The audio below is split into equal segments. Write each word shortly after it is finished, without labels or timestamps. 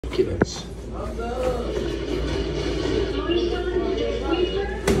documents.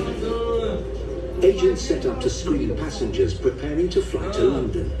 Agents set up to screen passengers preparing to fly to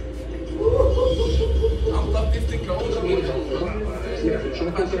London.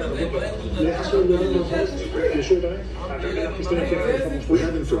 We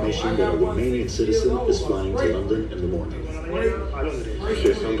have information that a Romanian citizen is flying to London in the morning.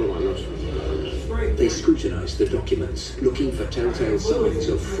 They scrutinize the documents, looking for telltale signs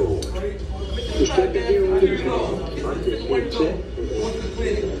of fraud.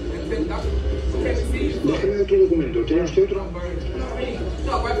 Déjeme otro documento. ¿Tiene usted otro?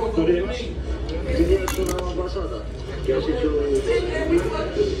 ¿No tiene más? ¿Tiene una pasada? ¿Que has hecho?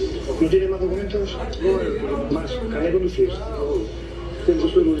 ¿No tiene más documentos? Más. ¿Carnet de conducir? Tengo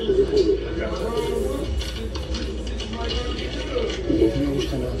solo eso de juego. No me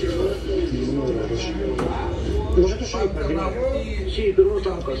gusta nada. Ninguno de los dos. ¿Vosotros sois padrinos? Sí, pero no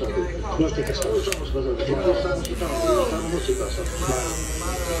estamos casados. No estoy casado. No estamos casados. Estamos en casa. Vale.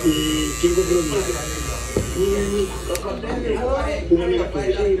 ¿Y quién compró el nieto? Una amiga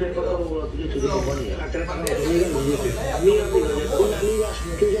tuya. Sí, me he pagado la de compañía. ¿A qué le ha pagado tu amiga? Una amiga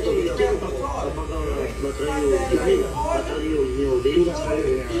tuya que tiene pagado. Ha pagado, la ha traído la amiga. La ha traído el mío de ella. ¿Tú la has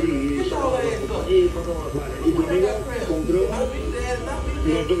traído? Sí, se ha pagado la compañía. Vale. ¿Y tu amiga compró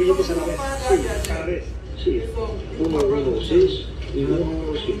los dos billetes a la vez? Sí, a la vez. Sí. Uno 6 y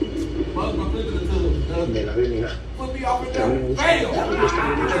uno 7. Me la ve, mira. También me gusta.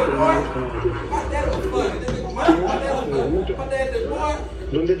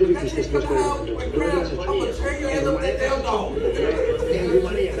 ¿Dónde te lo hiciste después de ¿dónde lo has hecho? En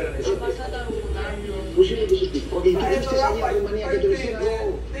Rumanía te lo has hecho. Pues sí, pues sí. ¿Y tú fuiste allí a Rumanía que te lo hicieras?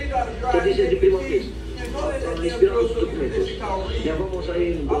 ¿Qué dices de prima vez? Para inspirar los documentos. Ya vamos a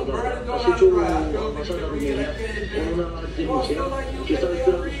ir a has hecho una pasada a Rumanía con una denuncia que estaba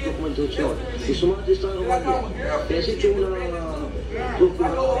esperando sus documentación. Y su madre está en Rumanía. Te has hecho una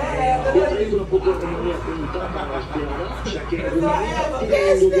he traído una foto de Rumanía con tanta aspirada. O sea que en Rumanía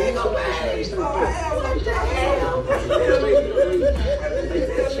tiene un documento de la persona que está en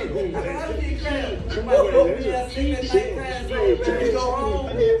yo te iba a decir, sí,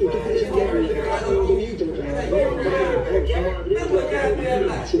 tu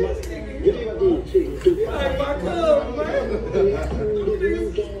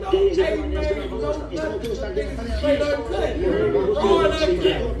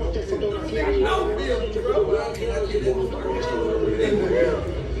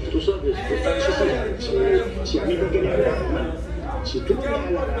tú sabes, si a mí no quería hablar, si tú me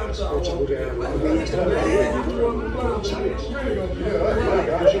hablas o chaburrear, ¿sabes?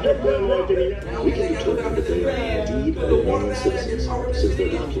 Nosotros podemos determinar. We can determine that they are indeed Romanian citizens, since their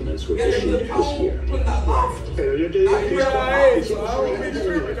documents were issued this year. Pero yo te digo que esto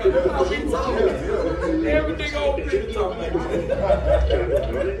everything on TikTok.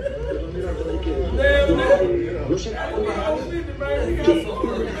 no será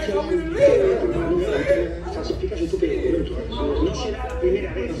falsifica su propio documento. No será la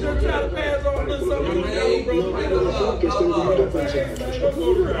primera vez que este documento puede ser eso es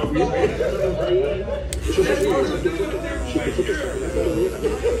una cosa. Si tu foto está en la foto de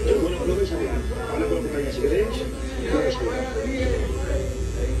bueno, no vais a hablar. Habla con la compañía si queréis. No vais a hablar.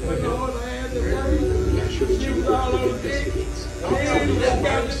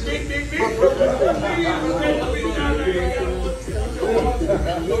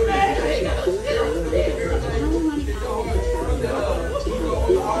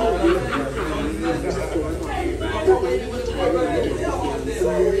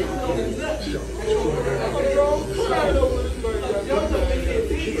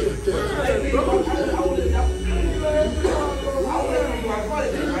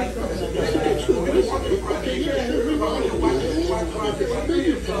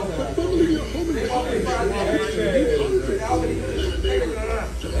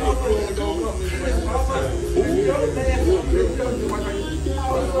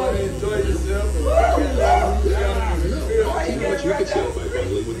 You could sell by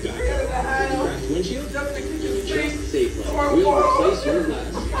bundling with Geico. Cracked windshield? Just SafeLine. We'll replace your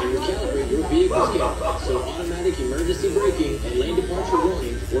glass and recalibrate your vehicle's camera so automatic emergency braking and lane departure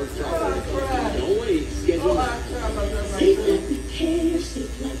warning work properly. Don't wait. Schedule now. SafeLine repair,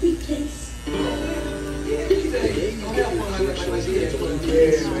 SafeLine replace. Today you get your collections scheduled in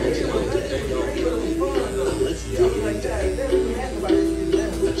place. Let's dig in day.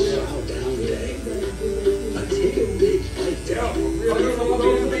 A chow down day. A take a big fight day. A take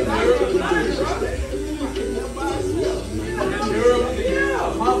a delicious day. I love my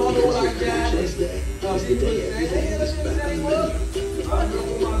Because Collections Day is the day everything is back on the menu.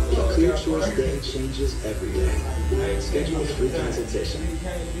 Clear Choice Day changes every day. Schedule a free consultation.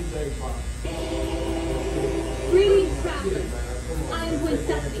 Greetings, travelers. I'm Gwen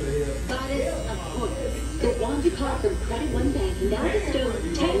Stefani, goddess of points. The Wanda card from Credit One Bank now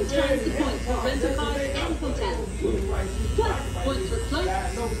bestows 10 times the points for rental cars and hotels. Plus, points for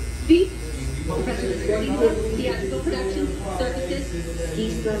flights, beats, professional sporting goods, theatrical productions, circuses, ski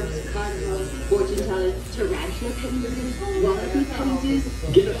slopes, carnivals, fortune tellers, tarantula petting zoos, wallaby petting zoos.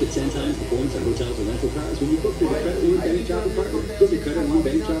 Get up to 10 times the points on hotels and rental cars when you book through the Credit One Bank Travel Partner. Visit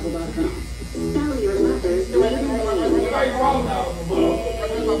CreditOneBankTravel.com. Spell your mother's maiden name.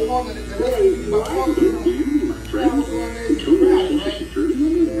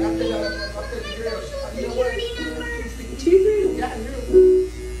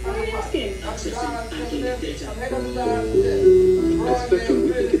 At Spectrum, we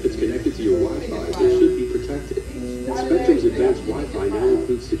think if it's connected to your Wi-Fi, it should be protected. Spectrum's advanced Wi-Fi now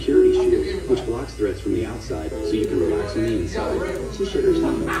includes Security Shield, which blocks threats from the outside, so you can relax on the inside. Some sugars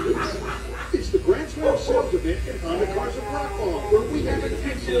not much this. It's the Grand Slam Sales Event at Honda Cars of Blackball, where we have an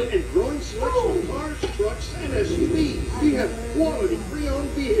excellent and growing selection of cars, trucks, and SUVs. We have quality pre-owned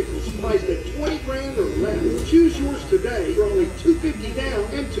vehicles priced at $20,000 or less. Choose yours today for only $250 down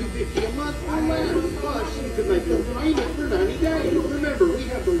and $250 a month or less. Plus, you can make no payment for 90 days. Remember, we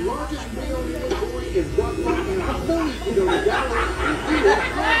have the largest pre-owned inventory in Blackball now. No need to go to Dallas.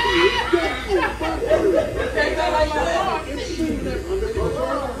 It's soon at Honda Cars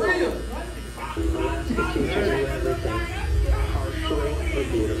of Blackball. I'm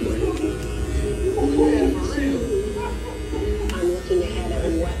looking ahead at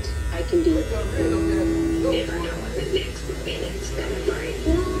what I can do. Never know what the next minute's gonna bring.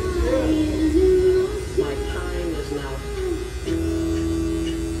 My time is now.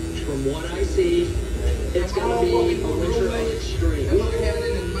 From what I see, it's going to be a winter of extreme.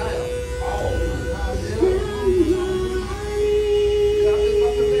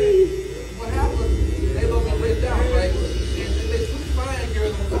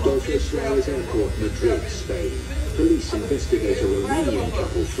 Adolfo Suarez Airport, Madrid, Spain. Police investigate a Romanian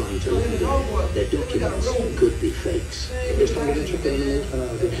couple flying to London. Their documents could be fakes. Están derechos, pero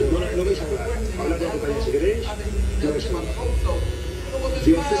no vais a hablar. Hablar de compañía si queréis. No vais a hablar.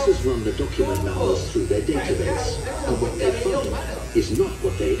 The officers run the document numbers through their database, and what they find is not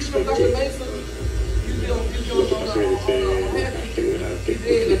what they expected. Lo que pasa es que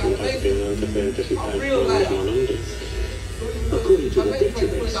tengo antecedentes y tal, por Londres. According to the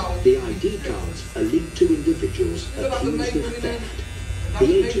database, the ID cards are linked to individuals accused of theft. The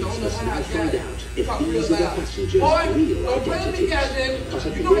agents must now find out if these are the passengers' real identities.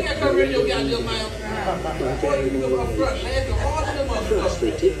 First,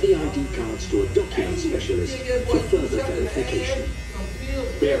 they take the ID cards to a document specialist for further verification.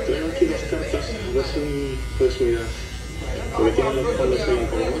 Mira, traigo aquí dos cartas, a ver si puedes mirar. Porque tienen los fondos ahí en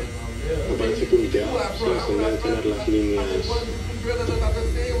común. Me parece punteado, ¿sabes? En vez de tener las líneas.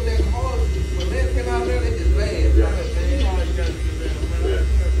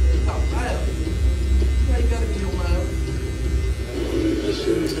 Eso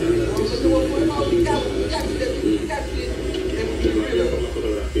es que la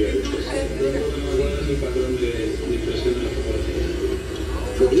fotografía.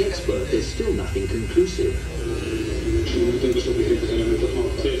 For the expert, there's still nothing conclusive. No tengo suficientes elementos.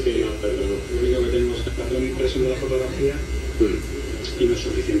 Sí, pero lo único que tenemos es el patrón impreso de la fotografía y no es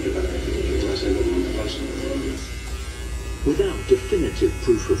suficiente para decir que va a ser documento falso. Without definitive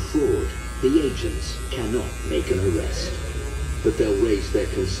proof of fraud, the agents cannot make an arrest. But they'll raise their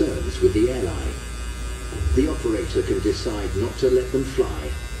concerns with the airline. The operator can decide not to let them fly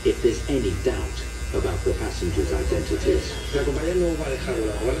if there's any doubt about the passengers' identities. La compañía no va a dejar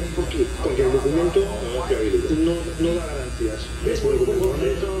volar, ¿vale? ¿Por qué? Porque el documento no da garantías. ¿Ves? No.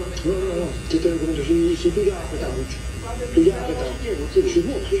 Este documento, si tú ya has apretado mucho. Tú ya has apretado.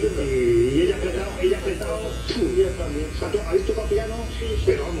 Y ella ha apretado. Y ella también. ¿Habéis tocado piano?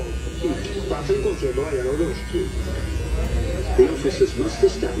 Pero vamos, para hacer un concierto, vaya, los dos. The officers must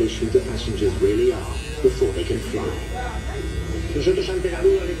establish who the passengers really are before they can fly. Nosotros ante la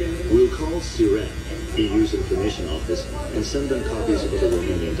duda de que... We'll call Siren, EU's information office, and send them copies of the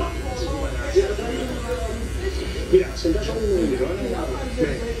Romanian documents. Mira, sentaos un momentito, ¿vale?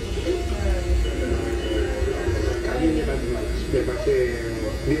 Ven. A mí me parece malas. Me parece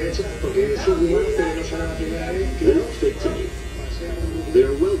bien hecha, porque son humanos, pero no son la primera vez. They're not fake to me. They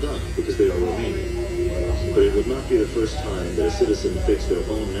are well done because they are Romanian. But it would not be the first time that a citizen fakes their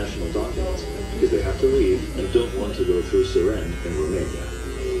own national documents because they have to leave and don't want to go through Siren in Romania.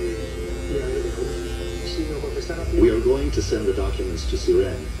 Sí, no, porque están haciendo. We are going to send the documents to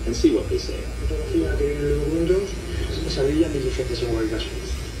Siren and see what they say. Fotografía que viene en Windows, esa ley ya mi licencia son válidas.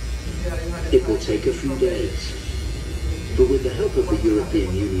 It will take a few days. But with the help of the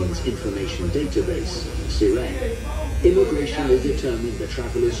European Union's information database, Siren, immigration will determine the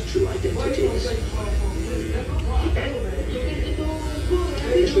travelers' true identities.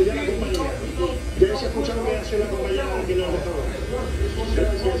 Eso ya la compañía. Ya se escucharon que hace la compañía que nos dejó.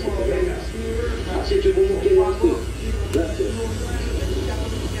 Gracias, venga. Has hecho como quieras tú. Gracias.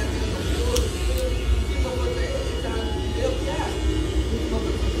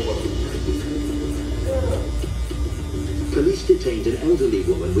 Police detained an elderly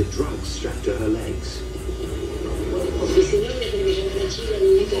woman with drugs strapped to her legs.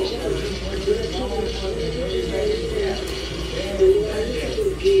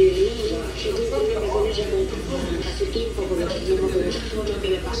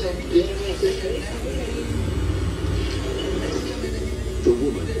 The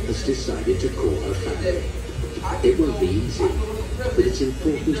woman has decided to call her family. It won't be easy, but it's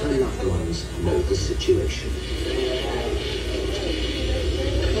important her loved ones know the situation.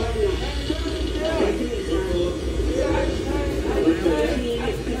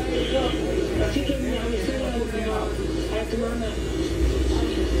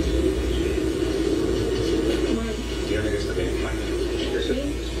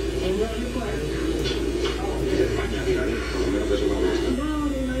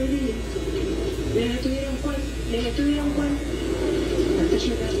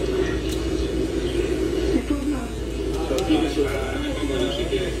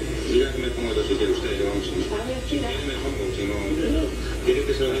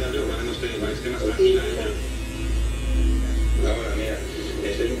 Ahora, mira,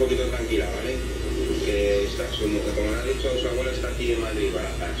 estéis un poquito tranquila, ¿vale? Que está, como le ha dicho, su abuela está aquí en Madrid,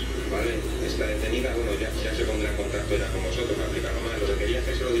 Barajas, ¿vale? Está detenida, bueno, ya se pondrá en contacto ya con vosotros para explicarlo más. Lo que quería es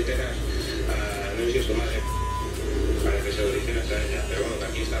que se lo dijeras a, no sé si es su madre, para que se lo dijeras a ella, pero bueno, que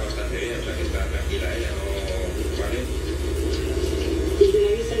aquí está bastante bien, o sea, que está tranquila ella, ¿no? ¿Vale? Y que le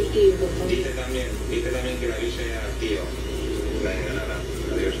avise al tío, por favor. Dice también que le avise al tío. Venga, nada,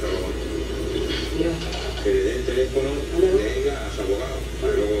 adiós, hasta luego. Que le dé el teléfono de ella a su abogado,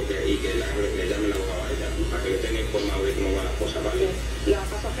 para luego que le llame el abogado a ella, para que le tenga informado de cómo va la cosa, ¿vale?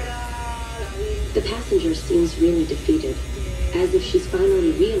 The passenger seems really defeated, as if she's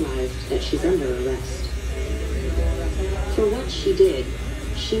finally realized that she's under arrest. For what she did,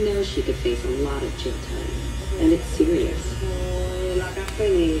 she knows she could face a lot of jail time, and it's serious. La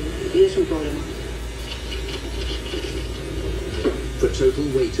cárcel y es un problema. The total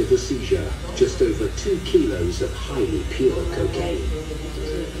weight of the seizure, just over 2 kilos of highly pure cocaine.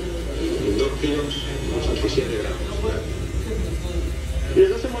 2 kilos, 87 gramos.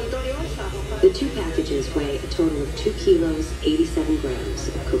 The 2 packages weigh a total of 2 kilos, 87 grams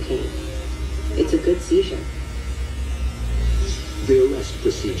of cocaine. It's a good seizure. The arrest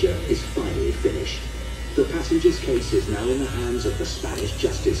procedure is finally finished. The passenger's case is now in the hands of the Spanish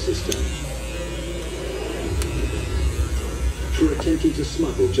justice system. For attempting to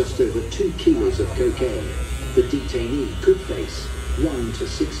smuggle just over 2 kilos of cocaine, the detainee could face 1 to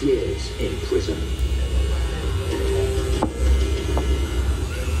 6 years in prison.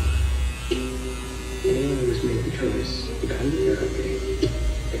 Anyone who has made the choice to come here,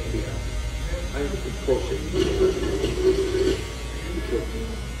 they can be helped. I am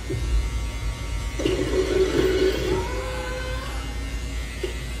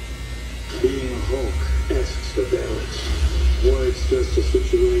Being a Hulk asks for balance. Wide stressful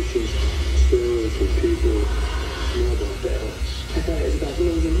situations, stealing from people, more about balance. I thought it was about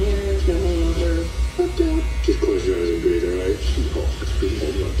losing hairs, no hangover. What the? Just close your eyes and breathe, alright? She-Hulk, being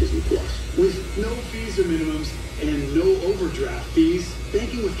over on Disney Plus. With no fees or minimums and no overdraft fees,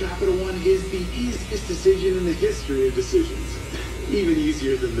 banking with Capital One is the easiest decision in the history of decisions. Even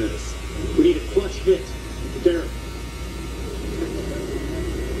easier than this. We need a clutch hit. Derek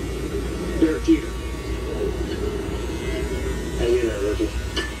Jeter. Hang in there, rookie.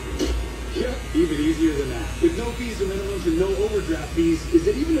 Yeah, even easier than that. With no fees or minimums and no overdraft fees, is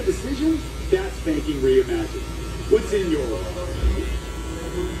it even a decision? That's banking reimagined. What's in your world?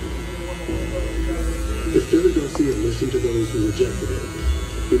 If Jerry Garcia listened to those who rejected him,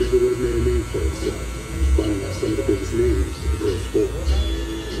 he never would have made a name for himself, finding out some of the biggest names in pro sports.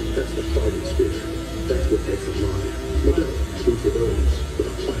 That's the fighting spirit. That's what makes him mine. Modelo, food for those with a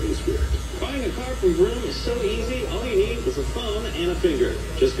fighting spirit. Buying a car from Vroom is so easy, all you need is a phone and a finger.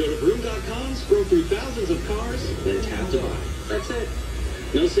 Just go to Vroom.com, scroll through thousands of cars, then tap to buy. That's it.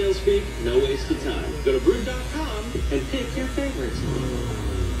 No sales speak, no wasted time. Go to Vroom.com and pick your favorites.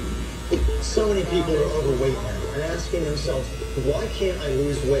 So many people are overweight now and asking themselves, why can't I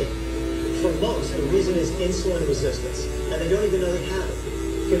lose weight? For most, the reason is insulin resistance, and they don't even know they have it.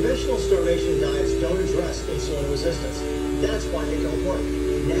 Conventional starvation diets don't address insulin resistance. That's why they don't work.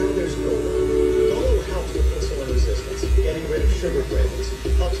 Now there's Golo. Golo helps with insulin resistance, getting rid of sugar cravings,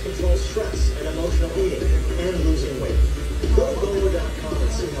 helps control stress and emotional eating, and losing weight. Go to Golo.com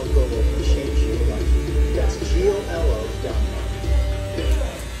and see how Golo can change your life. That's GOLO.com.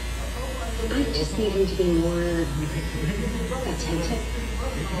 I just need him to be more attentive.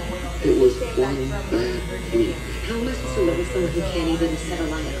 It was one bad week. How am I supposed to live with someone who can't even set a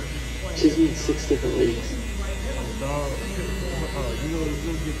line up? She's made 6 different leagues.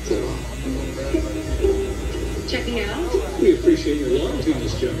 Checking out? We appreciate your loyalty,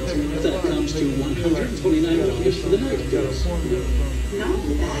 Miss Jones. That comes to $129 for the night, please. Not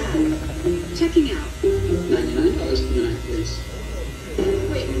bad. Checking out. $99 for the night, please.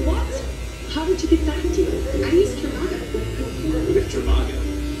 Wait, what? How did you get that deal? I used Trivago. With Trivago,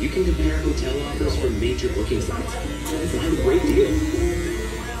 you can compare hotel offers from major booking sites and find a great deal.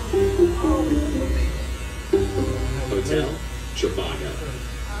 Hotel Trivago.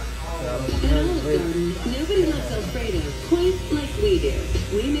 At Olive Garden, nobody loves Alfredo quite like we do.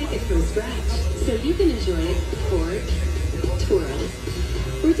 We make it from scratch, so you can enjoy it poured, twirled,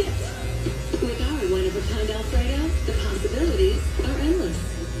 or dipped. With our one-of-a-kind Alfredo, the possibilities are endless.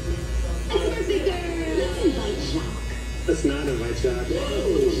 Birthday girl! Let's invite Jacques. Let's not invite Jacques.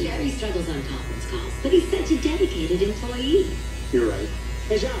 Sherry struggles on conference calls, but he's such a dedicated employee. You're right.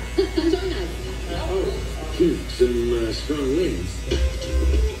 Hey, Jacques. Join us. Some strong winds.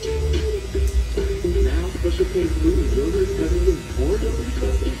 Now, special K food yogurt having been poured over the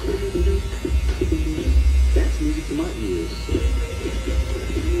custard cream. That's music to my ears.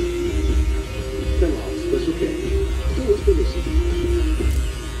 Kellogg's Special K. Do what's delicious.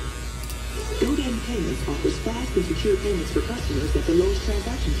 GoDaddy Payments offers fast and secure payments for customers at the lowest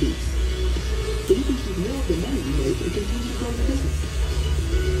transaction fees. So you can keep more of the money you make and continue to grow your business.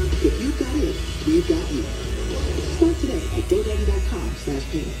 If you've got it, we've got you. Start today at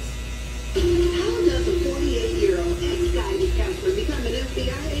GoDaddy.com/payments. How does a 48-year-old ex-guidance counselor become an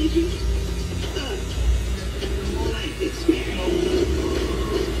FBI agent? Life experience.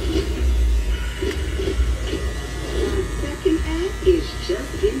 The second act is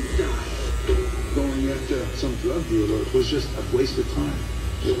just getting started. Going after some drug dealer was just a waste of time.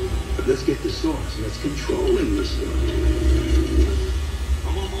 But let's get the source. Let's controlling the source.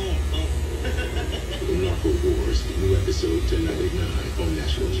 Knuckle Wars, new episode tonight at 9 on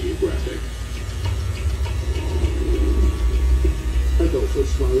National Geographic. Adolfo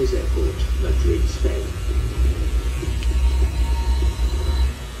Suarez Airport, Madrid, Spain.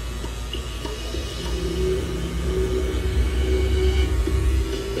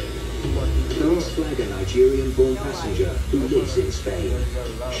 Let's flag a Nigerian-born passenger who lives in Spain.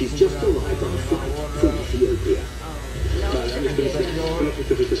 She's just arrived on a flight from Ethiopia.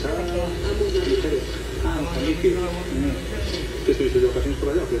 ¿Qué estuviste de vacaciones por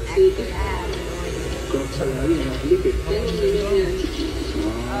allá o qué? Sí. ¿Conoces a alguien en Felipe?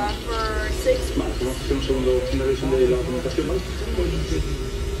 Vale, vamos a hacer una revisión de la documentación, ¿vale?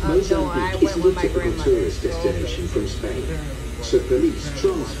 Mozambique isn't a typical tourist destination from Spain, so police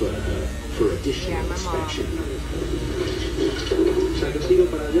transfer her for additional inspection. O sea, que has ido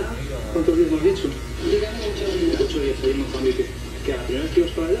para allá, ¿cuántos días me has dicho? 8 días ahí en Mozambique. ¿Que la primera vez que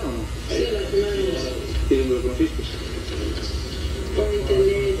ibas para allá o no? Sí, la primera vez. ¿Y dónde lo conociste? Por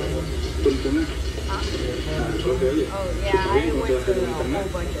internet. ¿Por internet? Creo que oye.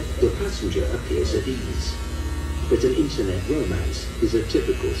 The passenger appears at ease, but an internet romance is a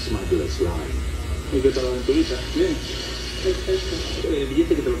typical smuggler's line. ¿Y qué tal la aventurita? Bien. Perfecto. ¿El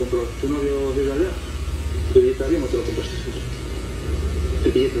billete que te lo compró tu novio desde allá? ¿El billete de avión o te lo compraste tú?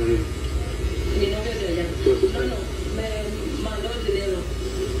 El billete de avión. Mi novio de allá. ¿Te lo compraste? No, me mandó el dinero.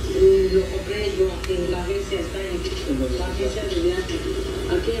 Lo compré yo en la agencia está en la agencia de viaje,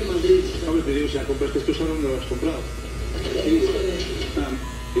 aquí en Madrid. Hombre, te digo, si la compraste tú, ¿sabes dónde lo has comprado? Sí.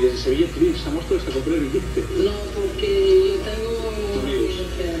 Y desde Sevilla Civil se ha mostrado hasta comprar el billete. No, porque yo tengo un amigo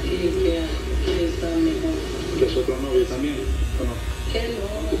que aquí que está mejor. ¿Que es otro novio también? ¿O no? ¿Qué no?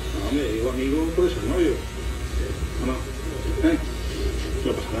 No, hombre, digo amigo, puede ser novio. ¿O no?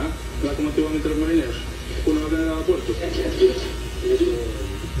 No pasa nada. ¿Verdad como antiguamente los marineros? Uno va a tener a puerto.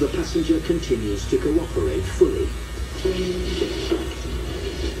 The passenger continues to cooperate fully.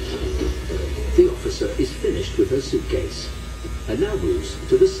 The officer is finished with her suitcase and now moves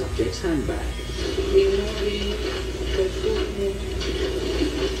to the subject's handbag. Mi móvil, perfume,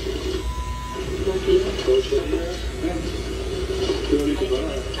 maquillaje.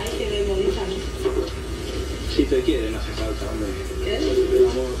 Hay que memorizar. Si te quieren, hace falta, hombre. ¿Qué? El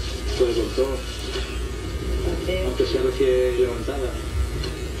amor puede con todo. Aunque sea recién levantada.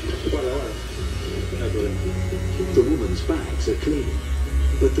 Guarda. No hay problema. The woman's bags are clean,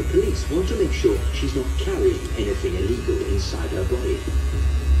 but the police want to make sure she's not carrying anything illegal inside her body.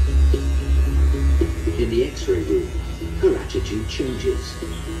 In the X-ray room, her attitude changes.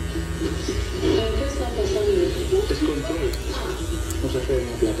 ¿Qué está pasando? Es control. Vamos a hacer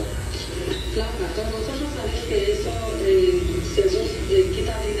una plata. Placa, pero vosotros sabéis que eso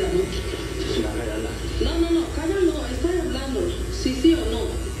quita vida, ¿no? No, calla no, estoy hablando. Sí o no.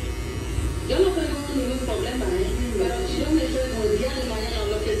 Yo no tengo ningún problema, pero si yo me enfermo el día de mañana o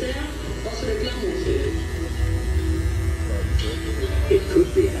lo que sea, os reclamo. It could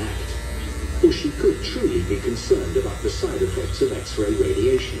be an act, or she could truly be concerned about the side effects of X-ray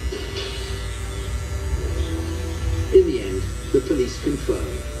radiation. In the end, the police confirm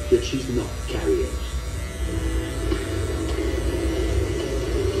that she's not carrying.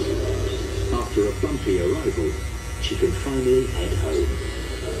 After a bumpy arrival, she can finally head home.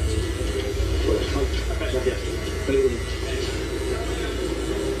 Gracias.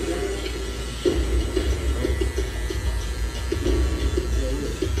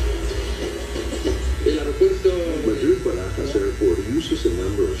 El aeropuerto Madrid-Barajas Airport uses a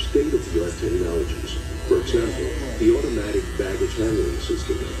number of state-of-the-art technologies. For example, the automatic baggage handling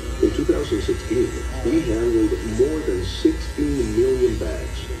system. In 2016, we handled more than 16 million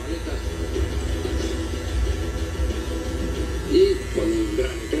bags.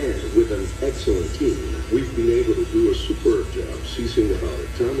 And with an excellent team, we've been able to do a superb job seizing about a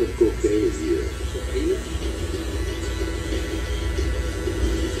ton of cocaine a year.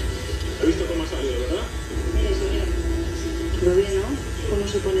 ¿Ha visto cómo ha salido, verdad? Mire, señor. ¿Lo ve, no? ¿Cómo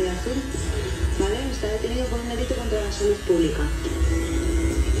se pone de azul? ¿Vale? Está detenido por un delito contra la salud pública.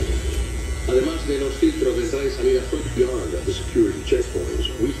 Además de los filtros de entrada y salida fuera. Beyond the security checkpoints,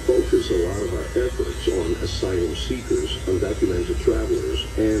 we focus a lot of our efforts on asylum seekers, undocumented travelers,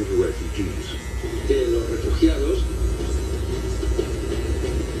 and refugees. Los refugiados,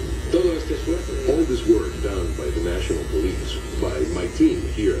 todo este esfuerzo. All this work done by the National Police, by my team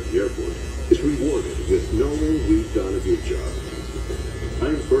here at the airport, is rewarded with knowing we've done a good job.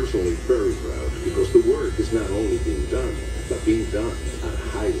 I'm personally very proud because the work is not only being done, but being done at a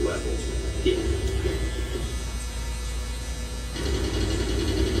high level. Yeah.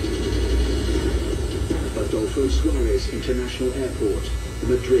 Adolfo Suarez International Airport,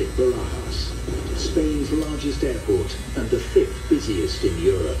 Madrid Barajas, Spain's largest airport and the 5th busiest in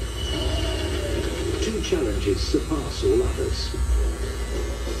Europe. Two challenges surpass all others.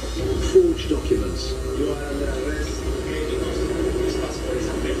 Forged documents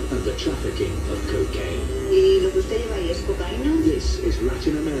and the trafficking of cocaine. ¿Y lo que usted lleva ahí es cocaína? This is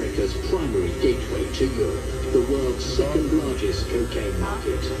Latin America's primary gateway to Europe, the world's second largest cocaine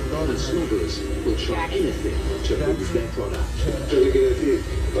market, and smugglers will try anything to move their product. ¿Qué quiere decir?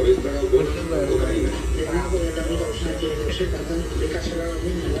 ¿Habéis pagado por cocaína?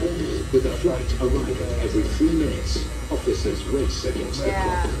 With a flight arriving every 3 minutes, officers race against the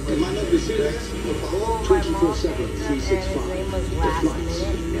clock. 24/7, 365, the flights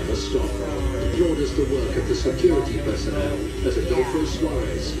never stop. Nor does the work of the security personnel at Adolfo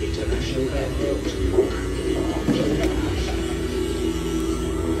Suarez International Airport.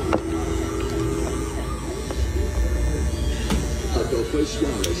 Adolfo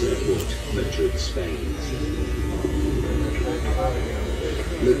Suarez Airport, Madrid, Spain.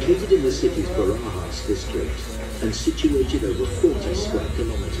 Located in the city's Barajas district and situated over 40 square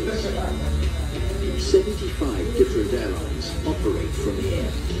kilometers, 75 different airlines operate from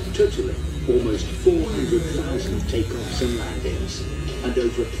here, totaling almost 400,000 takeoffs and landings and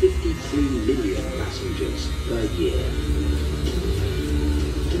over 53 million passengers per year.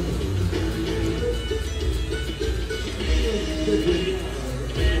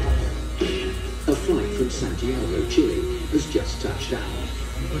 A flight from Santiago, Chile has just touched down,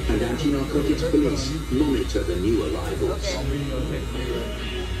 and anti-narcotics police monitor the new arrivals.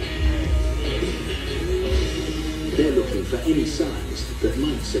 They're looking for any signs that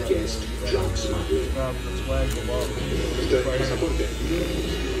might suggest drug smuggling.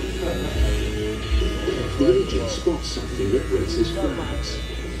 The agent spots something that raises flags.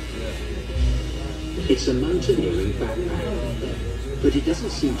 It's a mountaineering backpack, but it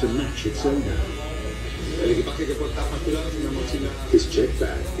doesn't seem to match its owner. His check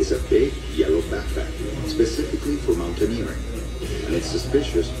bag is a big yellow backpack, specifically for mountaineering. And it's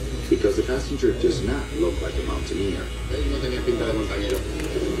suspicious because the passenger does not look like a mountaineer. No tenía pinta de montañero.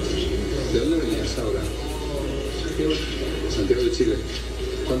 ¿De dónde venía esta hora? Santiago de Chile.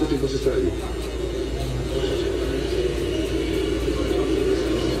 ¿Cuánto tiempo has estado allí?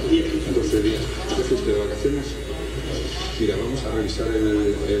 12 días. ¿Te fuiste de vacaciones? Mira, vamos a revisar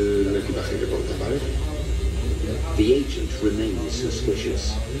el equipaje que porta, ¿vale? The agent remains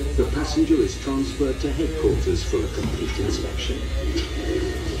suspicious. The passenger is transferred to headquarters for a complete inspection.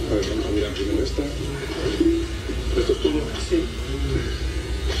 A ver, vamos a mirar primero esta. ¿Esto es tuyo? Sí.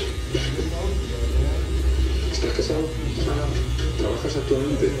 ¿Estás casado? ¿Trabajas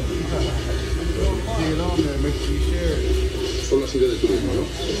actualmente? Solo has ido de turismo, ¿no?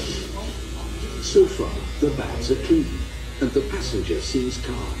 So far, the bags are clean, and the passenger seems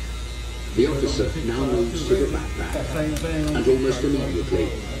calm. The officer now moves to the backpack, and almost immediately,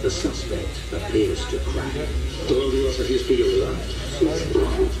 the suspect appears to crack. Todo lo que llevas aquí es tuyo, ¿verdad?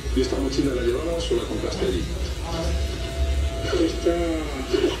 ¿Y esta mochila la llevabas o la compraste allí? Esta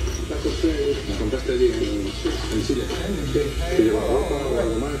la compré. ¿La compraste allí en Chile? ¿Te llevas ropa o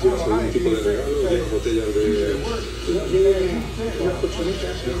algo más? ¿Llevas algún tipo de regalo? ¿Llevas botellas de...? Unas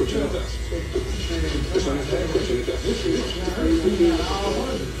colchonetas. ¿Unas colchonetas? ¿Qué son estas colchonetas?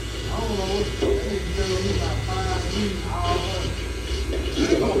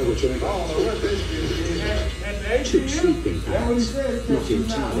 Two sleeping bags, not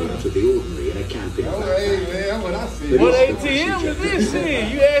entirely out of the ordinary in a camping backpack. What ATM is this in?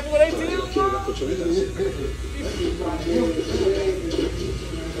 You asked what ATM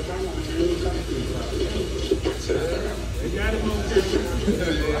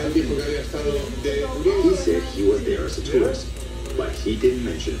He said he was there as a tourist, but he didn't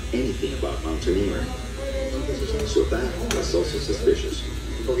mention anything about mountaineering. So that was also suspicious.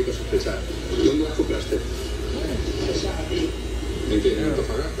 Un poquito sospechar. ¿Dónde las compraste? ¿En qué? ¿En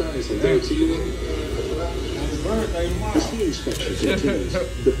Antofagasta? ¿En Santiago de Chile? As the inspection continues,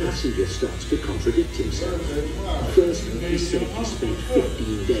 the passenger starts to contradict himself. First, he said he spent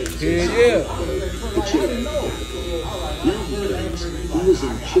 15 days in the Chile capital. Now he claims he was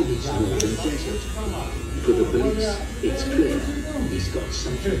in Chile's northern desert. For the police, it's clear he's got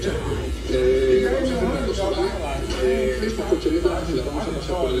something to hide. Vamos a hacer una cosa, ¿vale? Estas colchonetas las vamos a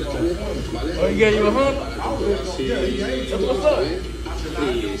pasar por el escáner, ¿vale? Oiga, ¿y bajó? Para comprobar si todo está bien.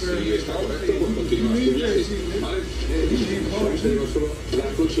 Y si está correcto, pues continuamos tu viaje, ¿vale? Vamos a llevar solo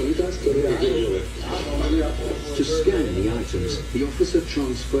las colchonetas, que es lo que quiero yo ver, ¿vale? To scan the items, the officer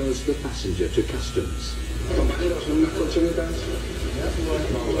transfers the passenger to customs. Compañeros, son unas colchonetas.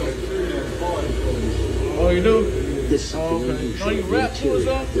 Vamos a ver. Oh, you do? There's something unusual Don't you rap to us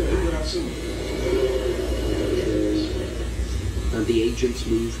up? And the agents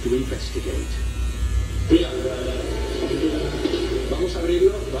move to investigate. Mira, vamos a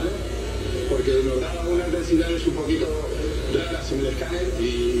abrirlo, ¿vale? Porque nos da algunas densidades un poquito raras en el escáner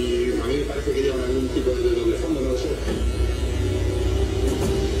y a mí me parece que llevan algún tipo de doble fondo, no lo sé.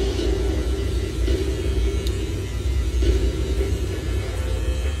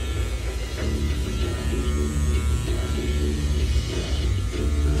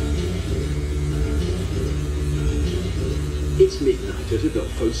 It's midnight at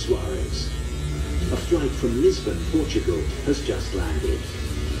Adolfo Suarez. A flight from Lisbon, Portugal, has just landed,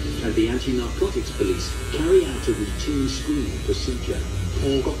 and the anti-narcotics police carry out a routine screening procedure.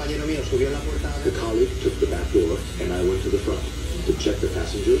 Un compañero mío subió a la puerta. The colleague took the back door, and I went to the front to check the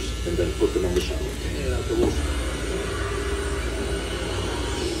passengers and then put them on the shuttle. En el autobús.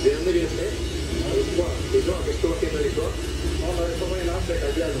 ¿De dónde viene usted? Lisboa, que estuvo haciendo Lisboa. No, estuvo en África,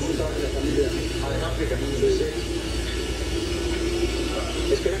 ya, visitaba a la familia. En África, sí.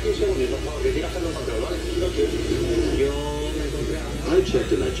 Espera aquí un segundo, por favor, que quiero hacerlo un control, ¿vale? Yo me encontré a... I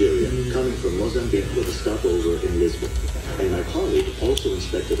checked a Nigerian coming from Mozambique with a stopover in Lisbon, and my colleague also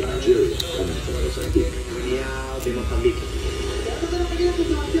inspected a Nigerian coming from Mozambique. Venía de Mozambique.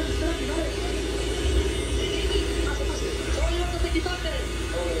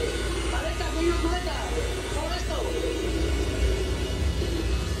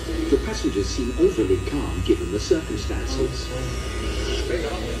 The passengers seem overly calm given the circumstances.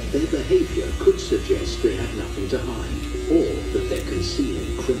 Their behavior could suggest they have nothing to hide, or that they're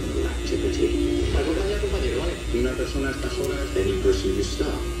concealing criminal activity. Una persona a estas horas. Any person you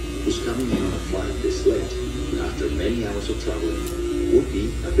stop who's coming in on a flight this late, after many hours of traveling, would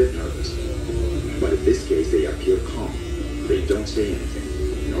be a bit nervous. But in this case, they appear calm. They don't say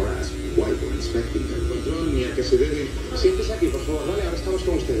anything, nor ask why we're inspecting them. Control ni a que se debe. Siéntese aquí, por favor, ¿vale? Ahora estamos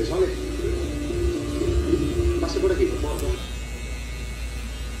con ustedes, ¿vale? Pase por aquí, por favor.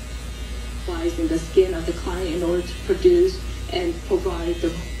 In the skin of the client in order to produce and provide the...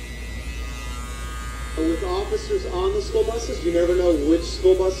 With officers on the school buses, you never know which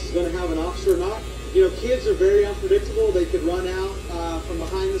school bus is going to have an officer or not. You know, kids are very unpredictable. They could run out from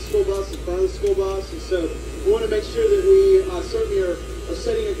behind the school bus, in front of the school bus, and so we want to make sure that we certainly are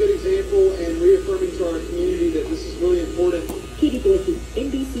setting a good example and reaffirming to our community that this is really important. Katie Boise,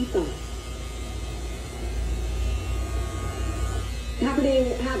 NBC5.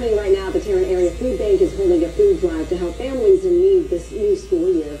 Happening right now, the Tarrant Area Food Bank is holding a food drive to help families in need this new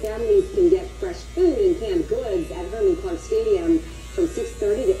school year. Families can get fresh food and canned goods at Herman Clark Stadium from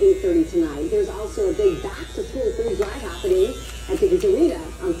 6:30 to 8:30 tonight. There's also a big back-to-school food drive happening at Tickets Arena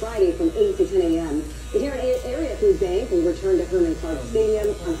on Friday from 8 to 10 a.m. The Tarrant Area Food Bank will return to Herman Clark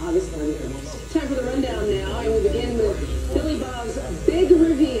Stadium on August 31st. Time for the rundown now, and we begin with Billy Bob's big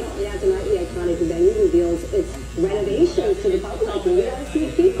reveal. Yeah, tonight the iconic venue reveals its renovations to the public. And we got a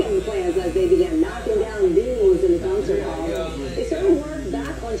sneak peek at the plans as they began knocking down beams in the concert hall. They started work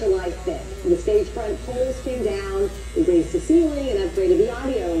back on July 5th. The stage front poles came down, they raised the ceiling and upgraded the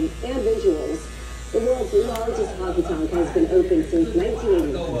audio and visuals. The world's largest honky-tonk has been open since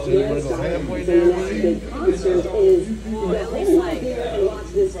 1980. The next big concert is the whole idea and watch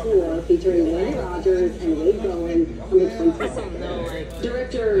this tour featuring Wendy Rogers and Wade Bowen on the 22nd.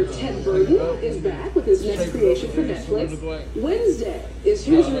 Director Ted Burton is back with his next creation for Netflix. Wednesday is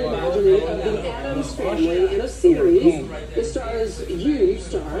his reimagining of the Addams Family in a series that stars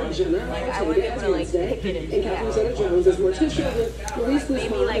Jenna Ortega as Wednesday, and Catherine Zeta-Jones as Morticia, with Luis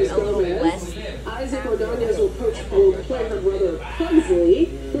Guzman as Gomez. Isaac Ordonez will play her brother Pugsley.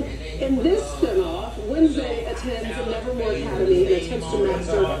 In this spinoff, Wednesday attends the Nevermore Academy and attempts to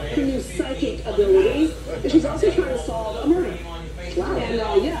master her new psychic abilities. And she's also trying to solve a murder. Wow. And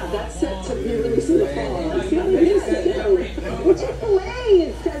that's set to be released in the fall. It's not released today. Chick-fil-A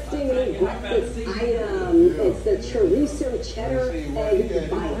is testing a new breakfast item. It's the chorizo cheddar egg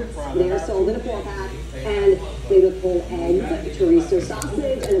bites. They are sold in a 4-pack and made with whole eggs, chorizo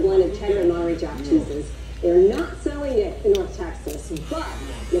sausage, and a blend of cheddar and Monterey Jack cheeses. They're not selling it in North Texas, but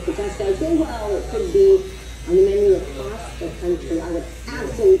if the test does go well, it could be on the menu across the country. I would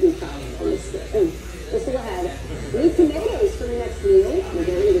absolutely try it on this list. Let's go ahead. Need tomatoes for your next meal. You're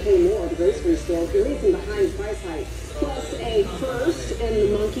going to pay more at the grocery store. If you're reason behind price hike. Plus a first in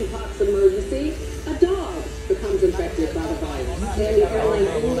the monkeypox emergency, a dog becomes infected by the virus. And the airline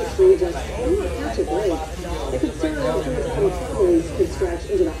industry just cannot catch a break. The concern of some troubles could stretch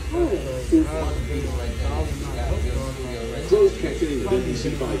into the holiday season. Closed Cafe with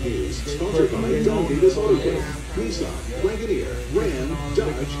NBC5 News, sponsored by Don Davis Auto Group, Nissan, Wagoneer, Ram,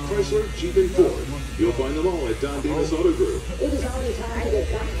 Dodge, Chrysler, Jeep, and Ford. You'll find them all at Don Davis Auto Group. It is already time to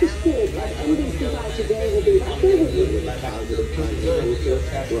get back to school, but NBC5 Today will be up there with you. Positive culture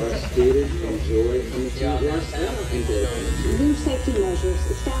where our students enjoy coming to our staff and buildings. New safety measures,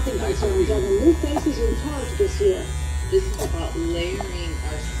 staffing concerns, and the new faces in charge this year. This is about layering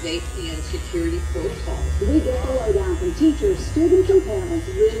our safety and security protocols. We get the lowdown from teachers, students, and parents.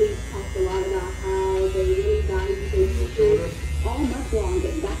 Really talked a lot about how they really value safety all month long.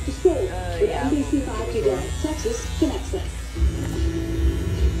 Get back to school with NBC5 Today. Texas connects us.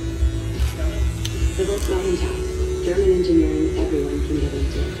 The Volkswagen Taos, German engineering everyone can get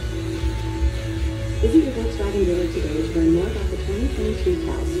into. Visit your Volkswagen dealer today to learn more about the 2022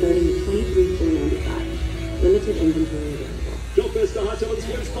 Taos starting at $23,495. Limited inventory available. Don't miss the Hot Tub and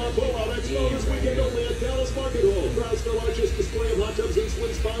Swim Spa Blowout Expo this weekend only at Dallas Market Hall. Browse the largest display of hot tubs and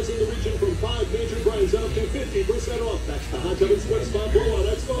swim spas in the region from 5 major brands up to 50% off. That's the Hot Tub and Swim Spa Blowout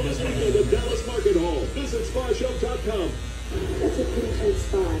Expo this weekend at Dallas Market Hall. Visit spashow.com. That's a pretty tight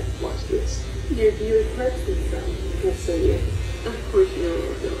spot. Watch this. Your parts and stuff. That's so you. Of course you know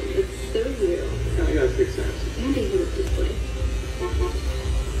what we're doing. It's so you. I gotta fix that. Andy would have displayed.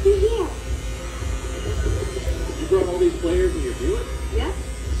 Yeah. You brought all these players in your Buick? Yeah.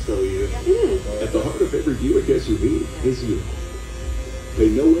 So you. At the heart of every Buick SUV is you. Pay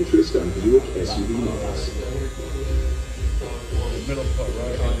no interest on Buick SUV models. Middle part,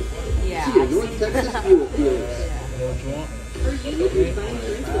 right? Yeah. See, North Texas Buick dealers. Are you looking to buy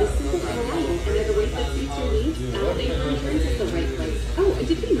insurance with a simple underwriting and at a rate that suits your needs? Elevate Insurance is the right place. Oh, and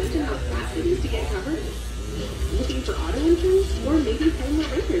did we mention how fast it is to get covered? Looking for auto insurance? Or maybe home or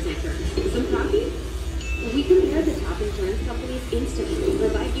renter's insurance? Some coffee? We compare the top insurance companies instantly,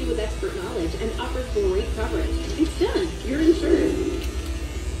 provide you with expert knowledge, and offer great coverage. It's done. You're insured.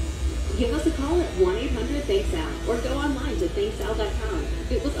 Give us a call at 1-800-THANKSAL or go online to thanksal.com.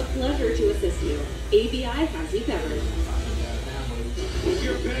 It was a pleasure to assist you. ABI has you covered. If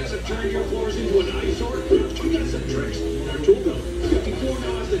your pets have turned your floors into an eyesore, we got some tricks. Our tool 54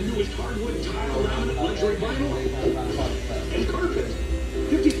 now has the newest hardwood tile laminate luxury vinyl and carpet.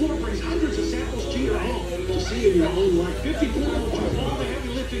 54 brings hundreds of samples to your home to see in your own life. 54 will do all the heavy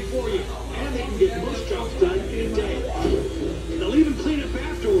lifting for you. and they can get most jobs done in a day. They'll even clean up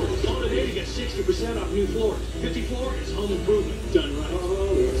afterwards. All today to get 60% off new floors. 50 floor is home improvement done right.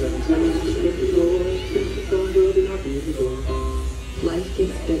 Life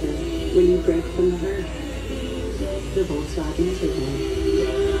gets bigger when you break from the herd. The Volkswagen Tiguan.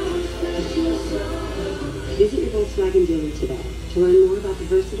 Visit your Volkswagen dealer today to learn more about the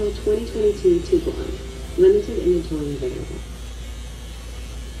versatile 2022 Tiguan. Limited inventory available.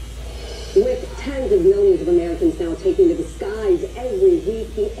 With tens of millions of Americans now taking to the skies every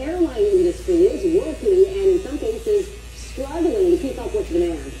week, the airline industry is working and in some cases struggling to keep up with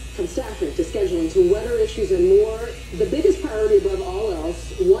demand. From staffing to scheduling to weather issues and more, the biggest priority above all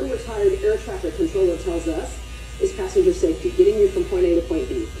else, one retired air traffic controller tells us, is passenger safety, getting you from point A to point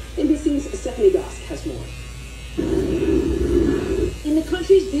B. NBC's Stephanie Gosk has more. In the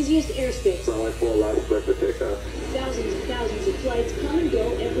country's busiest airspace, Runway 4 last clear for takeoff. thousands and thousands of flights come and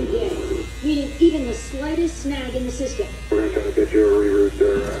go every day, meaning even the slightest snag in the system We're going to try to get you a reroute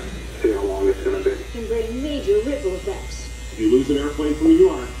there, see how long it's going to be. can bring major ripple effects. You lose an airplane from New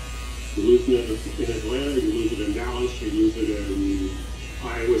York, you lose it in Atlanta, you lose it in Dallas, you lose it in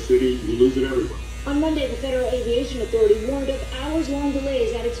Iowa City, you lose it everywhere. On Monday, the Federal Aviation Authority warned of hours-long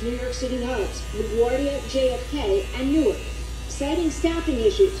delays at its New York City hubs, LaGuardia, JFK, and Newark, citing staffing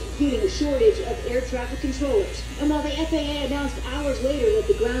issues, including a shortage of air traffic controllers. And while the FAA announced hours later that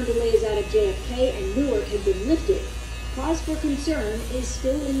the ground delays out of JFK and Newark had been lifted, cause for concern is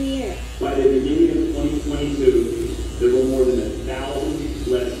still in the air. By the beginning of 2022, there were more than 1,000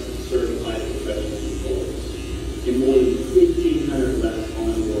 less certified professional controllers and more than 1,500 less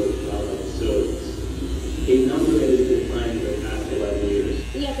on-board facilities. A number that has declined for the past 11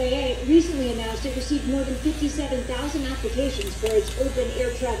 years. The FAA recently announced it received more than 57,000 applications for its open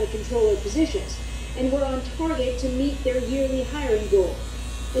air traffic controller positions, and were on target to meet their yearly hiring goal.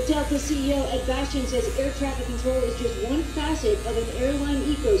 The Delta CEO Ed Bastian says air traffic control is just one facet of an airline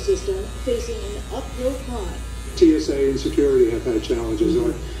ecosystem facing an uphill climb. TSA and security have had challenges.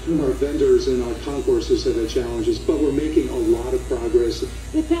 Our vendors and our concourses have had challenges, but we're making a lot of progress.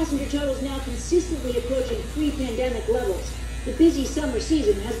 With passenger totals now consistently approaching pre-pandemic levels, the busy summer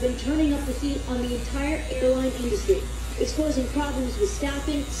season has been turning up the heat on the entire airline industry, exposing problems with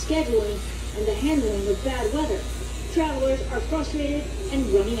staffing, scheduling, and the handling of bad weather. Travelers are frustrated and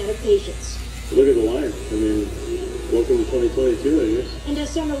running out of patience. Look at the line. I mean, welcome to 2022, I guess. And as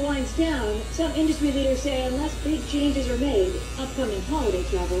summer winds down, some industry leaders say unless big changes are made, upcoming holiday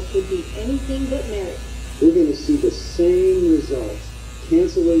travel could be anything but merry. We're going to see the same results,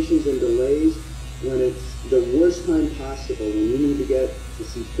 cancellations and delays, when it's the worst time possible, when you need to get to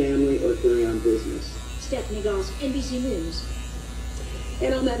see family or carry on business. Stephanie Gosk, NBC News.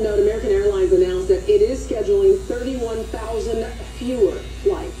 And on that note, American Airlines announced that it is scheduling 31,000 fewer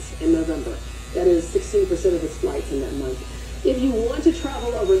flights in November. That is 16% of its flights in that month. If you want to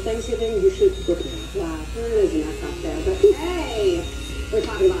travel over Thanksgiving, you should book now. Wow, there is a mess out there. But hey, we're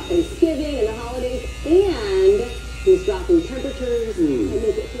talking about Thanksgiving and the holidays, and these dropping temperatures and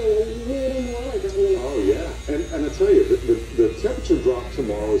make it feel a little more like a really... Oh, yeah. And I tell you, the temperature drop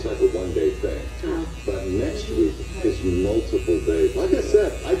tomorrow is like a one-day thing. Oh. But next week is multiple days. Like I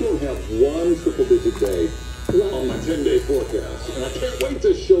said, I don't have one triple-digit day on my 10-day forecast. And I can't wait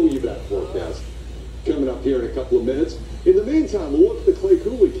to show you that forecast coming up here in a couple of minutes. In the meantime, we'll look at the Clay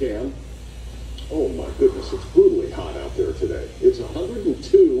Cooley cam. Oh, my goodness, it's brutally hot out there today. It's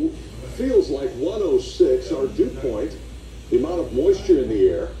 102. Feels like 106. Our dew point, the amount of moisture in the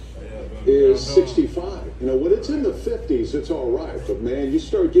air, is 65. You know, when it's in the 50s, it's all right. But man, you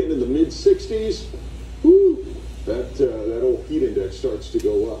start getting in the mid-60s, whoo, that old heat index starts to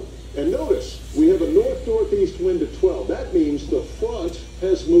go up. And notice, we have a north-northeast wind at 12. That means the front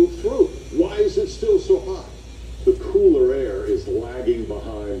has moved through. Why is it still so hot? The cooler air is lagging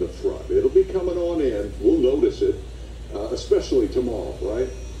behind the front. It'll be coming on in. We'll notice it, especially tomorrow, right?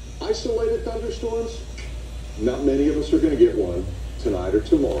 Isolated thunderstorms, not many of us are going to get one tonight or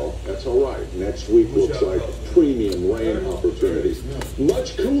tomorrow. That's all right. Next week looks like premium rain opportunities.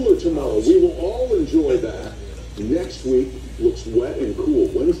 Much cooler tomorrow. We will all enjoy that. Next week looks wet and cool.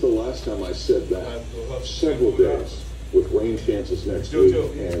 When's the last time I said that? Several days with rain chances next week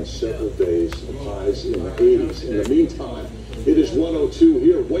and several days of highs in the 80s. In the meantime, it is 102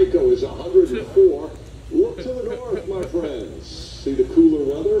 here. Waco is 104. Look to the north, my friends. See the cooler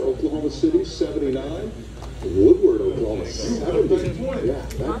weather, Oklahoma City, 79. Woodward, Oklahoma, 70. Yeah,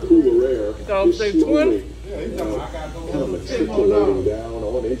 that cooler air is slowly kind of matriculating down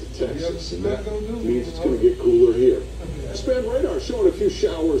on into Texas, and that means it's going to get cooler here. Span radar showing a few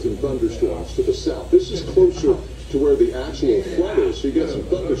showers and thunderstorms to the south. This is closer to where the actual front is. So you got some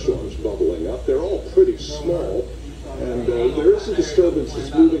thunderstorms bubbling up. They're all pretty small. And there is a disturbance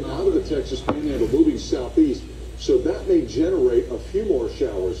that's moving out of the Texas Panhandle, moving southeast. So that may generate a few more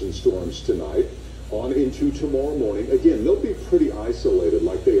showers and storms tonight on into tomorrow morning. Again, they'll be pretty isolated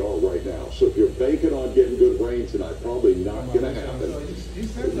like they are right now. So if you're banking on getting good rain tonight, probably not going to happen.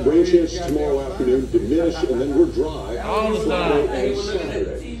 Rain chances tomorrow afternoon diminish, and then we're dry Friday and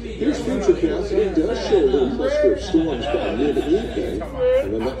Saturday. Here's Futurecast. It does show a little cluster of storms by mid-evening,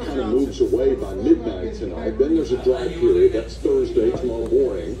 and then that kind of moves away by midnight tonight. Then there's a dry period. That's Thursday, tomorrow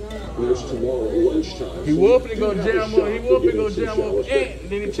morning. And there's tomorrow at lunchtime. He whooped and go jam on. He whooped and go jam on. And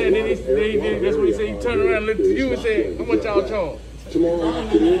then he said, that's what he said. He turned around and looked at you and said, how much y'all charge? Tomorrow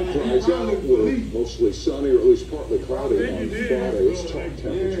afternoon dries out with mostly sunny or at least partly cloudy on Friday. It's top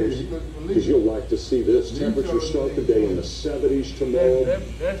temperatures because you'll like to see this. Temperatures start the day in the 70s tomorrow.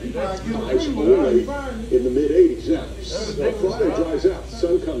 Highs only in the mid-80s. Now, Friday dries out, the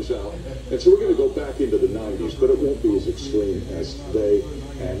sun comes out, and so we're going to go back into the 90s, but it won't be as extreme as today.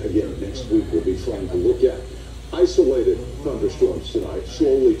 And again, next week will be fun to look at. Isolated thunderstorms tonight,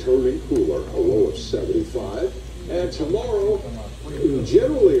 slowly turning cooler, a low of 75. And tomorrow,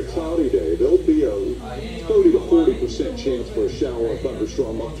 generally a cloudy day. There'll be a 30 to 40% chance for a shower or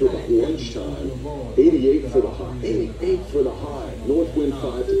thunderstorm up to about lunchtime. 88 for the high. 88 for the high. North wind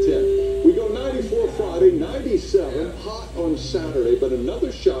 5 to 10. We go 94 Friday, 97, hot on Saturday, but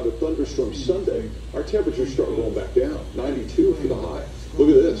another shot of thunderstorms Sunday. Our temperatures start going back down. 92 for the high. Look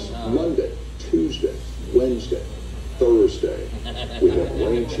at this. Monday, Tuesday, Wednesday, Thursday. We have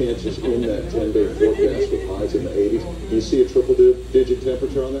rain chances in that 10-day forecast with highs in the 80s. Do you see a triple-digit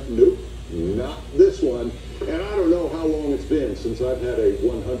temperature on that? Nope, not this one. And I don't know how long it's been since I've had a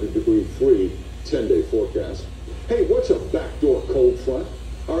 100-degree free 10-day forecast. Hey, what's a backdoor cold front?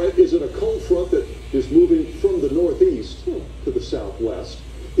 All right, is it a cold front that is moving from the northeast to the southwest?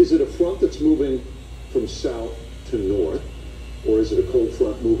 Is it a front that's moving from south to north? Or is it a cold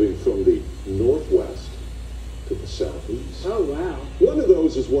front moving from the northwest to the southeast? Oh, wow. One of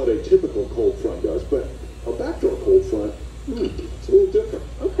those is what a typical cold front does, but a backdoor cold front, it's a little different.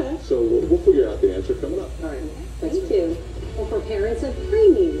 Okay. So we'll figure out the answer coming up. All right. Thank you. Well, for parents of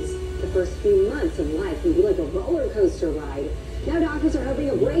preemies, the first few months of life can be like a roller coaster ride. Now doctors are hoping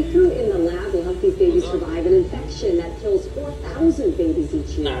a breakthrough in the lab will help these babies survive an infection that kills 4,000 babies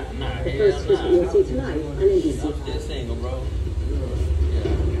each year. The first twist you'll see tonight on NBC. I'm still single, bro.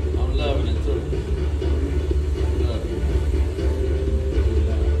 Yeah, I'm loving it too.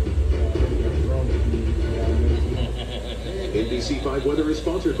 NBC 5 weather is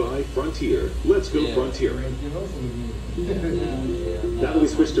sponsored by Frontier. Let's go Frontiering. Now that we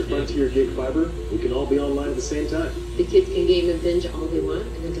switched to Frontier Gig Fiber, we can all be online at the same time. The kids can game and binge all they want,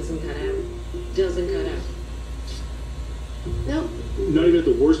 and it doesn't cut out. Doesn't cut out. No. Not even at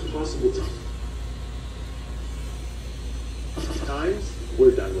the worst possible time. Times,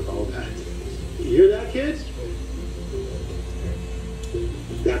 we're done with all that. You hear that, kids?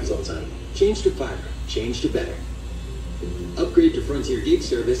 That's all time. Change to fiber. Change to better. Upgrade to Frontier Gig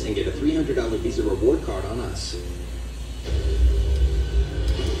service and get a $300 Visa reward card on us.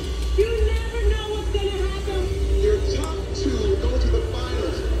 You never know what's gonna happen. Your top two go to the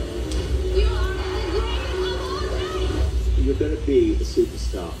finals. You are the greatest of all time. You're gonna be the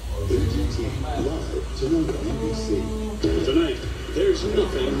superstar. NGT live tonight on NBC. Tonight, there's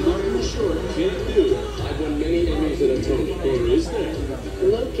nothing Martin Short can't do. I've won many Emmys at a Tony. Or is there?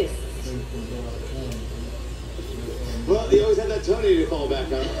 Locusts. Well, you always have that Tony to fall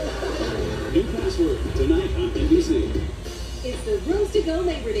back on. New password tonight on NBC. It's the Rose to Go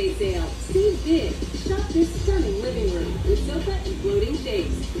Labor Day sale. Save big. Shop this stunning living room with sofa and floating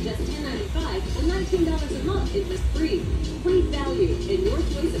shades. Just $10.95 and $19 a month interest-free. Great value in your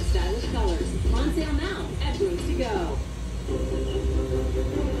choice of stylish colors. On sale now at Rose to Go.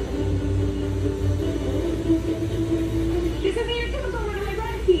 This isn't your typical runaway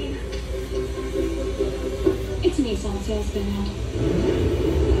bride scene. It's a Nissan salesman.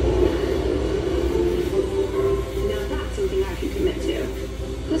 Now that's something I can commit to.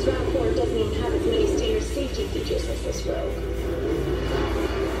 This RAV4 doesn't even have as many standard safety features as this Rogue.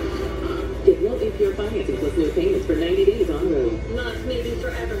 Get no APR financing plus no payments for 90 days on road. Not maybe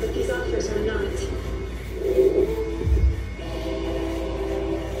forever, but these offers are not.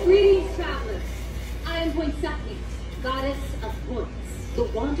 Greetings, travelers. I am Poinsett, goddess of points. The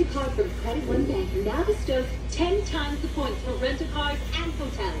Wanda card from Credit One Bank now bestows 10 times the points for rental cars and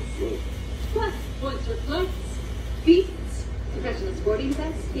hotels. Plus, points for flights, feasts, professional sporting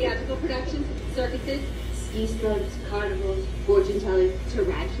events, theatrical productions, circuses, ski slopes, carnivals, fortune tellers,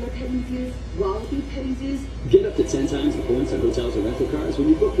 tarantula petting zoos, wallaby petting zoos. Get up to 10 times the points on hotels or rental cars when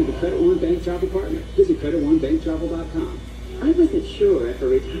you book through the Credit One Bank Travel Partner. Visit CreditOneBankTravel.com. I wasn't sure if a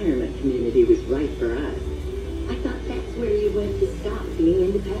retirement community was right for us. I thought that's where you went to stop being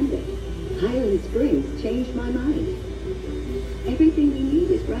independent. Highland Springs changed my mind. Everything we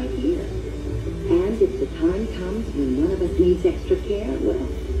need is right here. And if the time comes when one of us needs extra care, well,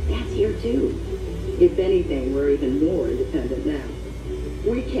 that's here too. If anything, we're even more independent now.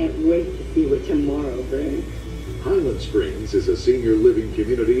 We can't wait to see what tomorrow brings. Highland Springs is a senior living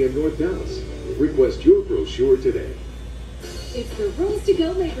community in North Dallas. Request your brochure today. It's the Rose to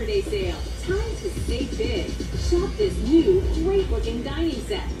Go Labor Day sale. Time to stay big. Shop this new, great-looking dining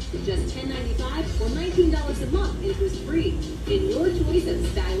set. Just $10.95 or $19 a month, interest-free. In your choice of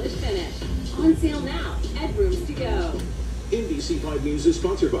stylish finish. On sale now at Rooms to Go. NBC5 News is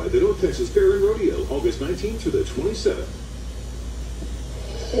sponsored by the North Texas Fair and Rodeo, August 19th through the 27th.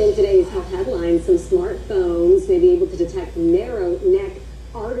 In today's health headlines, some smartphones may be able to detect narrow neck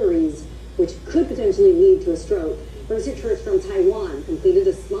arteries, which could potentially lead to a stroke. Researchers from Taiwan completed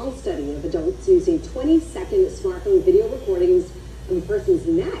a small study of adults using 20-second smartphone video recordings of a person's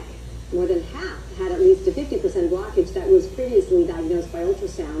neck. More than half had at least a 50% blockage that was previously diagnosed by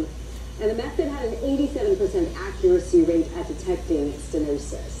ultrasound, and the method had an 87% accuracy rate at detecting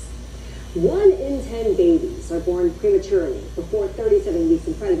stenosis. 1 in 10 babies are born prematurely before 37 weeks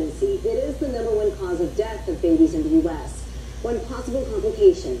in pregnancy. It is the #1 cause of death of babies in the U.S. One possible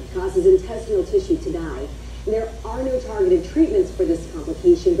complication causes intestinal tissue to die. There are no targeted treatments for this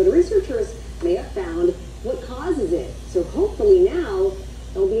complication, but researchers may have found what causes it. So hopefully now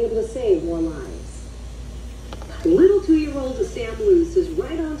they'll be able to save more lives. Little 2-year-old Sam Luce is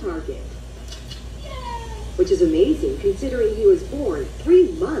right on target, which is amazing considering he was born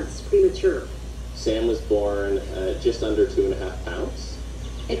 3 months premature. Sam was born just under 2.5 pounds.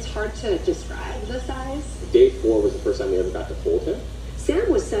 It's hard to describe the size. Day 4 was the first time we ever got to hold him.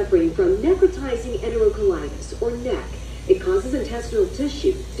 Sam was suffering from necrotizing enterocolitis, or NEC. It causes intestinal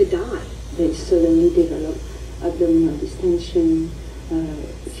tissue to die. They suddenly develop abdominal distension,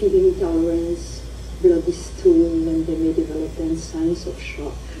 feeding intolerance, bloody stool, and they may develop then signs of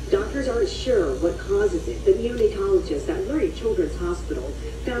shock. Doctors aren't sure what causes it, but neonatologists at Lurie Children's Hospital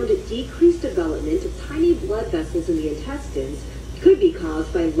found a decreased development of tiny blood vessels in the intestines could be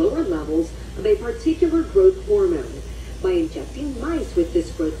caused by lower levels of a particular growth hormone. By injecting mice with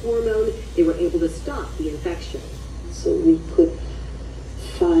this growth hormone, they were able to stop the infection. So we could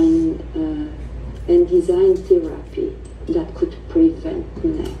find and design therapy that could prevent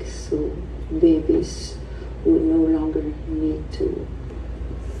NEC, so babies would no longer need to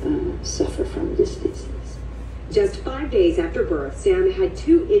suffer from this disease. Just 5 days after birth, Sam had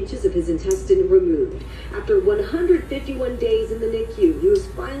 2 inches of his intestine removed. After 151 days in the NICU, he was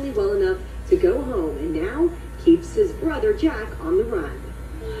finally well enough to go home, and now keeps his brother Jack on the run.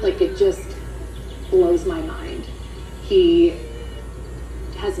 Like, it just blows my mind. He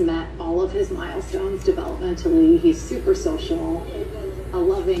has met all of his milestones developmentally. He's super social, a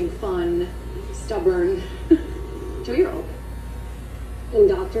loving, fun, stubborn 2-year-old. And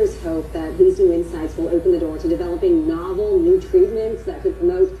doctors hope that these new insights will open the door to developing novel new treatments that could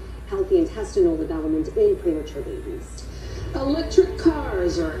promote healthy intestinal development in premature babies. Electric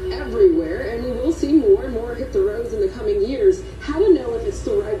cars are everywhere, and we will see more and more hit the roads in the coming years. How to know if it's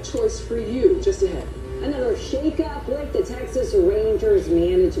the right choice for you, just ahead. Another shakeup with the Texas Rangers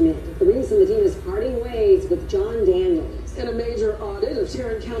management. The reason the team is parting ways with John Daniels. In a major audit of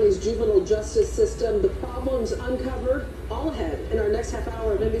Tarrant County's juvenile justice system, the problems uncovered, all ahead in our next half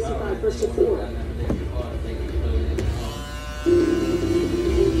hour of NBC5 First to 4.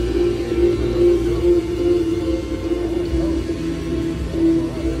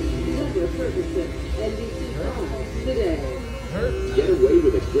 Today. Get away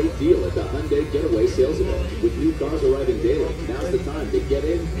with a great deal at the Hyundai Getaway Sales Event. With new cars arriving daily, now's the time to get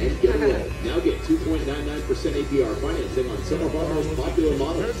in and get away. Now get 2.99% APR financing on some of our most popular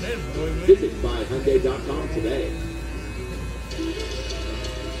models. Visit buyhyundai.com today.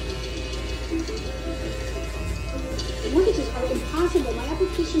 Mortgages are impossible. My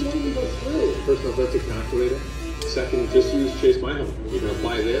application won't even go through. First off, that's a calculator. Second, just use Chase My Home. You can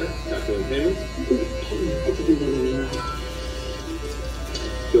apply there, calculate payments.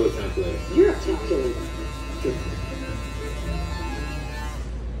 Go with calculator. You're a calculator.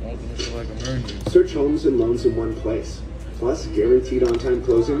 Search homes and loans in one place. Plus, guaranteed on-time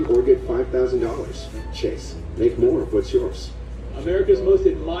closing or get $5,000. Chase. Make more of what's yours. America's most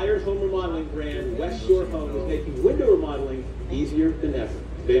admired home remodeling brand, West Shore Home, is making window remodeling easier than ever.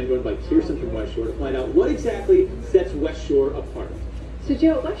 Today I'm joined by Kirsten from West Shore to find out what exactly sets West Shore apart. So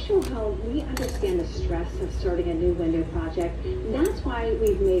Joe, at West Shore Home, we understand the stress of starting a new window project. And that's why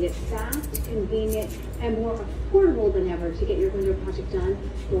we've made it fast, convenient, and more affordable than ever to get your window project done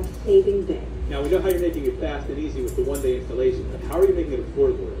while saving big. Now we know how you're making it fast and easy with the one-day installation, but how are you making it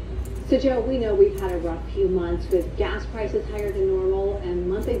affordable? So Joe, we know we've had a rough few months with gas prices higher than normal and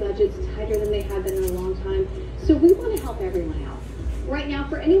monthly budgets tighter than they have been in a long time. So we want to help everyone out. Right now,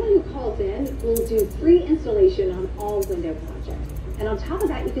 for anyone who calls in, we'll do free installation on all window projects. And on top of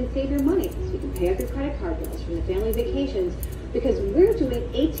that, you can save your money. So you can pay off your credit card bills from the family vacations because we're doing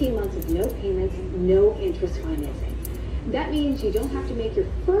 18 months of no payments, no interest financing. That means you don't have to make your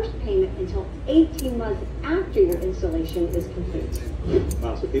first payment until 18 months after your installation is complete.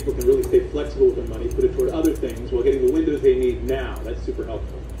 Wow, so people can really stay flexible with their money, put it toward other things while getting the windows they need now. That's super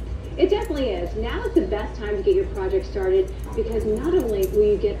helpful. It definitely is. Now is the best time to get your project started because not only will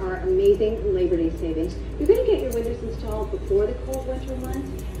you get our amazing Labor Day savings, you're going to get your windows installed before the cold winter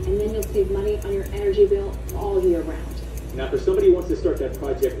months, and then you'll save money on your energy bill all year round. Now, for somebody who wants to start that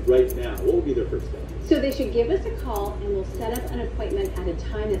project right now, what would be their first step? So they should give us a call and we'll set up an appointment at a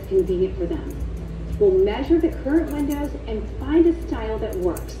time that's convenient for them. We'll measure the current windows and find a style that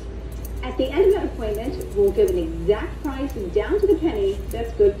works. At the end of that appointment, we'll give an exact price down to the penny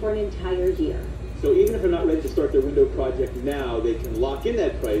that's good for an entire year. So even if they're not ready to start their window project now, they can lock in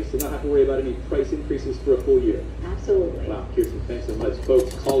that price and not have to worry about any price increases for a full year. Absolutely. Wow, Kirsten, thanks so much.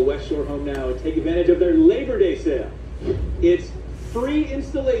 Folks, call West Shore Home now and take advantage of their Labor Day sale. It's free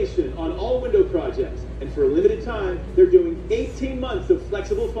installation on all window projects, and for a limited time, they're doing 18 months of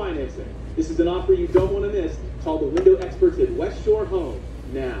flexible financing. This is an offer you don't want to miss. Call the window experts at West Shore Home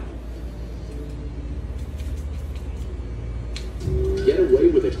now. Get away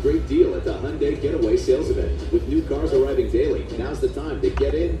with a great deal at the Hyundai Getaway Sales Event. With new cars arriving daily, now's the time to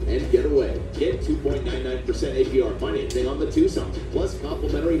get in and get away. Get 2.99% APR financing on the Tucson, plus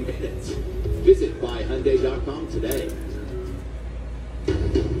complimentary maintenance. Visit buyhyundai.com today.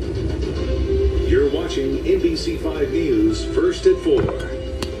 You're watching NBC5 News First at 4.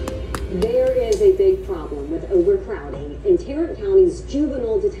 There is a big problem with overcrowding in Tarrant County's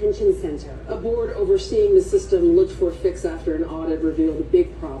Juvenile Detention Center. A board overseeing the system looked for a fix after an audit revealed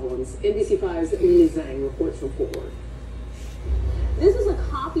big problems. NBC5's Lily Zhang reports from Fort Worth. This is a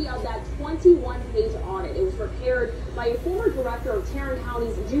copy of that 21-page audit. It was prepared by a former director of Tarrant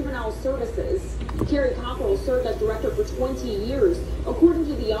County's Juvenile Services. Carrie Cockrell served as director for 20 years. According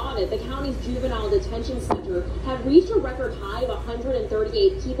to the audit, the county's Juvenile Detention Center had reached a record high of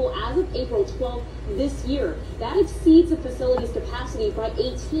 138 people as of April 12th this year. That exceeds the facility's capacity by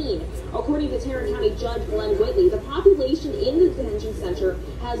 18. According to Tarrant County Judge Glenn Whitley, the population in the detention center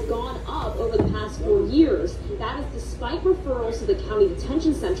has gone up over the past 4 years. That is despite referrals to the county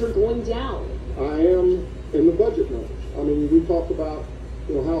detention center going down. I am in the budget numbers. I mean, we talk about,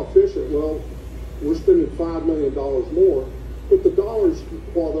 how efficient. Well, we're spending $5 million more, but the dollars,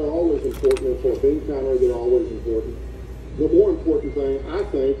 while they're always important, and for a bean counter, they're always important. The more important thing, I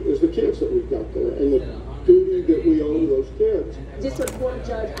think, is the kids that we've got there and the duty that we owe to those kids. District Court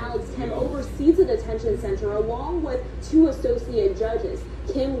Judge Alex Kim oversees the detention center along with 2 associate judges.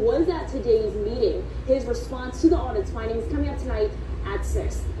 Kim was at today's meeting. His response to the audit's findings coming up tonight at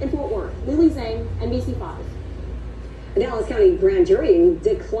 6. In Fort Worth, Lily Zhang, NBC5. A Dallas County grand jury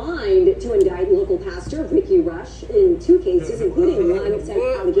declined to indict local pastor Ricky Rush in 2 cases, including one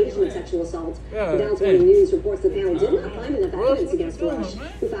allegation of sexual assault. The Dallas Morning News reports the panel did not find enough evidence against Rush,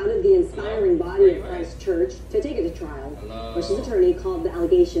 who founded the Inspiring Body of Christ Church, to take it to trial. Rush's attorney called the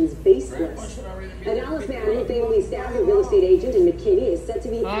allegations baseless. A Dallas man who fatally stabbed a real estate agent in McKinney is set to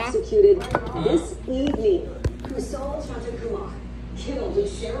be executed this evening. Kusal Chantakumar killed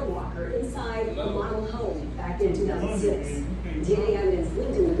Sarah Walker inside a model home back in 2006. DNA evidence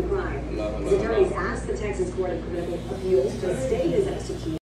linked him to the crime. His attorneys asked the Texas Court of Criminal Appeals to stay his execution.